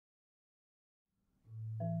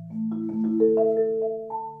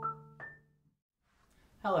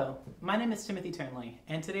Hello, my name is Timothy Turnley,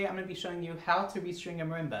 and today I'm going to be showing you how to restring a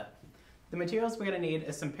marimba. The materials we're going to need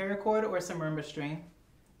is some paracord or some marimba string.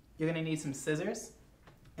 You're going to need some scissors,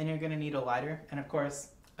 and you're going to need a lighter, and of course,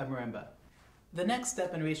 a marimba. The next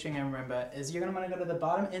step in restringing a marimba is you're going to want to go to the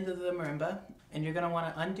bottom end of the marimba, and you're going to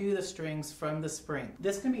want to undo the strings from the spring.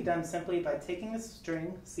 This can be done simply by taking the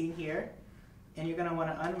string, seen here, and you're going to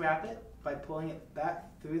want to unwrap it by pulling it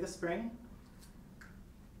back through the spring,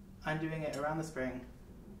 undoing it around the spring,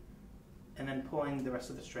 and then pulling the rest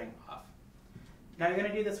of the string off. Now you're going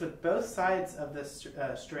to do this with both sides of the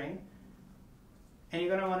string, and you're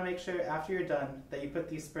going to want to make sure after you're done that you put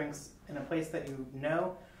these springs in a place that you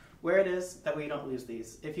know where it is, that way you don't lose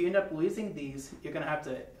these. If you end up losing these, you're going to have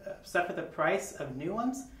to suffer the price of new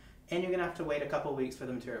ones, and you're going to have to wait a couple weeks for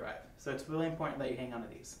them to arrive. So it's really important that you hang on to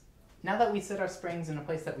these. Now that we set our springs in a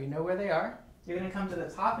place that we know where they are, you're going to come to the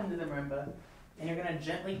top end of the marimba, and you're going to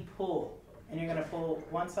gently pull. And you're going to pull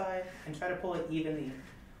one side and try to pull it evenly.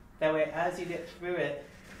 That way, as you get through it,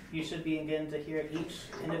 you should begin to hear each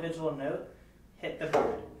individual note hit the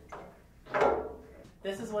board.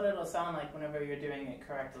 This is what it'll sound like whenever you're doing it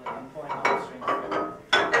correctly and pulling all the strings through.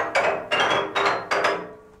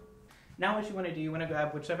 Now what you want to do, you want to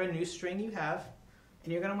grab whichever new string you have,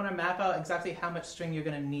 and you're going to want to map out exactly how much string you're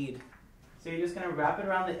going to need. So you're just going to wrap it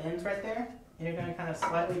around the ends right there, and you're going to kind of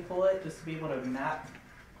slightly pull it just to be able to map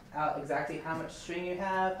out exactly how much string you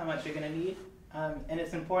have, how much you're going to need. And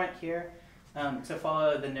it's important here to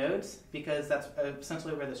follow the nodes, because that's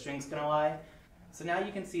essentially where the string's going to lie. So now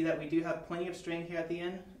you can see that we do have plenty of string here at the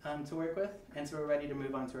end to work with, and so we're ready to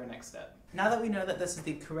move on to our next step. Now that we know that this is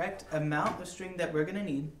the correct amount of string that we're going to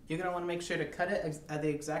need, you're going to want to make sure to cut it at the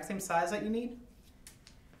exact same size that you need.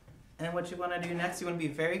 And then what you want to do next, you want to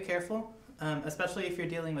be very careful, especially if you're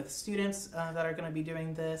dealing with students that are going to be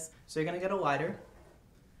doing this. So you're going to get a lighter,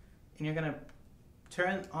 and you're going to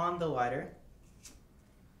turn on the lighter.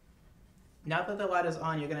 Now that the light is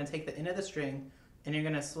on, you're going to take the end of the string, and you're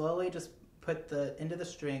going to slowly just put the end of the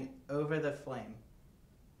string over the flame.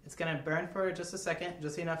 It's going to burn for just a second,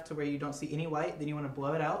 just enough to where you don't see any white. Then you want to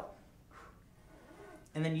blow it out,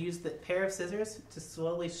 and then use the pair of scissors to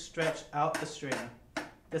slowly stretch out the string.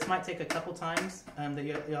 This might take a couple times that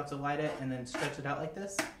you'll have to light it and then stretch it out like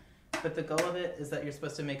this, but the goal of it is that you're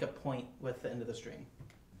supposed to make a point with the end of the string.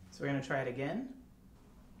 So we're going to try it again.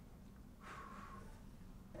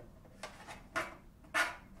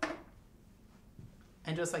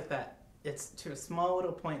 And just like that, it's to a small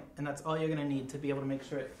little point, and that's all you're going to need to be able to make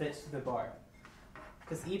sure it fits the bar.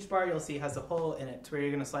 Because each bar you'll see has a hole in it to where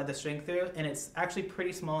you're going to slide the string through, and it's actually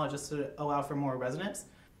pretty small just to allow for more resonance.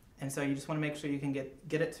 And so you just want to make sure you can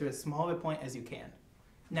get it to as small of a point as you can.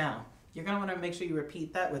 Now, you're going to want to make sure you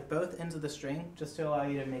repeat that with both ends of the string, just to allow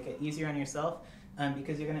you to make it easier on yourself,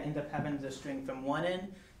 because you're going to end up having to string from one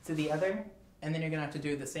end to the other, and then you're going to have to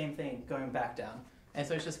do the same thing going back down. And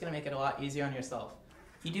so it's just going to make it a lot easier on yourself.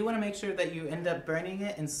 You do want to make sure that you end up burning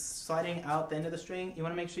it and sliding out the end of the string. You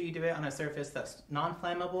want to make sure you do it on a surface that's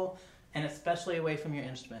non-flammable, and especially away from your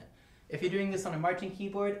instrument. If you're doing this on a marching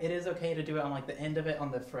keyboard, it is okay to do it on like the end of it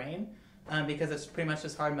on the frame, because it's pretty much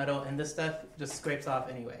just hard metal, and this stuff just scrapes off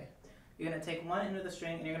anyway. You're going to take one end of the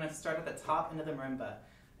string, and you're going to start at the top end of the marimba.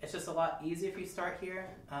 It's just a lot easier if you start here,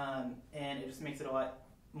 and it just makes it a lot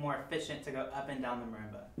more efficient to go up and down the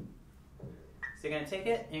marimba. So you're going to take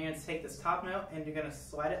it, and you're going to take this top note, and you're going to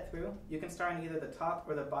slide it through. You can start on either the top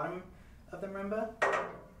or the bottom of the marimba,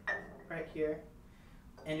 right here.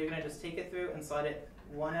 And you're going to just take it through and slide it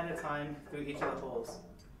one at a time through each of the holes.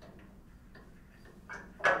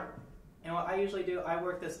 And what I usually do, I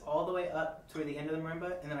work this all the way up to the end of the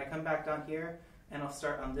marimba, and then I come back down here, and I'll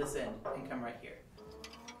start on this end and come right here.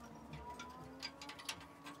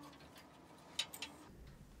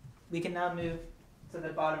 We can now move to the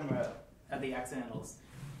bottom row of the accidentals.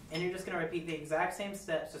 And you're just going to repeat the exact same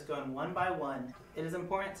steps, just going one by one. It is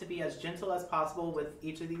important to be as gentle as possible with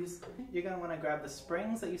each of these. You're going to want to grab the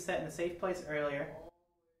springs that you set in a safe place earlier,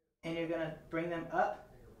 and you're going to bring them up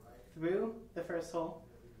through the first hole.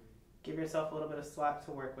 Give yourself a little bit of slack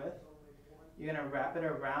to work with. You're going to wrap it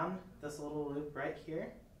around this little loop right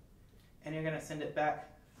here, and you're going to send it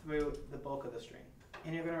back through the bulk of the string.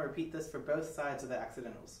 And you're going to repeat this for both sides of the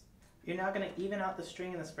accidentals. You're now going to even out the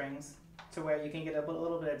string and the springs to where you can get a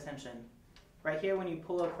little bit of tension. Right here, when you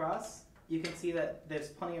pull across, you can see that there's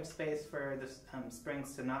plenty of space for the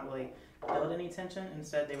springs to not really build any tension.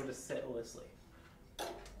 Instead, they will just sit loosely.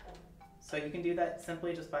 So you can do that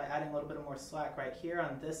simply just by adding a little bit more slack right here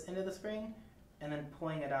on this end of the spring, and then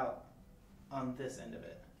pulling it out on this end of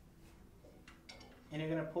it. And you're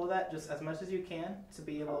going to pull that just as much as you can to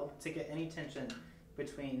be able to get any tension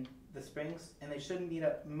between the springs, and they should meet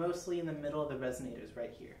up mostly in the middle of the resonators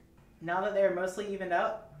right here. Now that they're mostly evened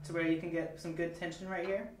out to where you can get some good tension right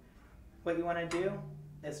here, what you want to do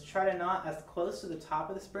is try to knot as close to the top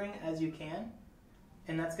of the spring as you can,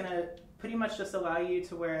 and that's going to pretty much just allow you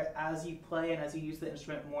to where as you play and as you use the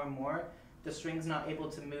instrument more and more, the string's not able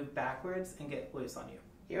to move backwards and get loose on you.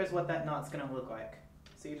 Here's what that knot's going to look like.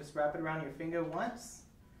 So you just wrap it around your finger once,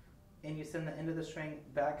 and you send the end of the string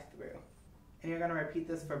back through. And you're going to repeat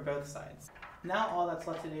this for both sides. Now all that's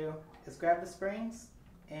left to do is grab the springs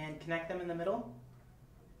and connect them in the middle,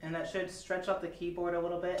 and that should stretch out the keyboard a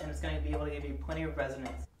little bit, and it's going to be able to give you plenty of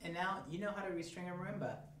resonance. And now you know how to restring a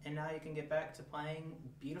marimba, and now you can get back to playing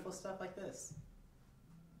beautiful stuff like this.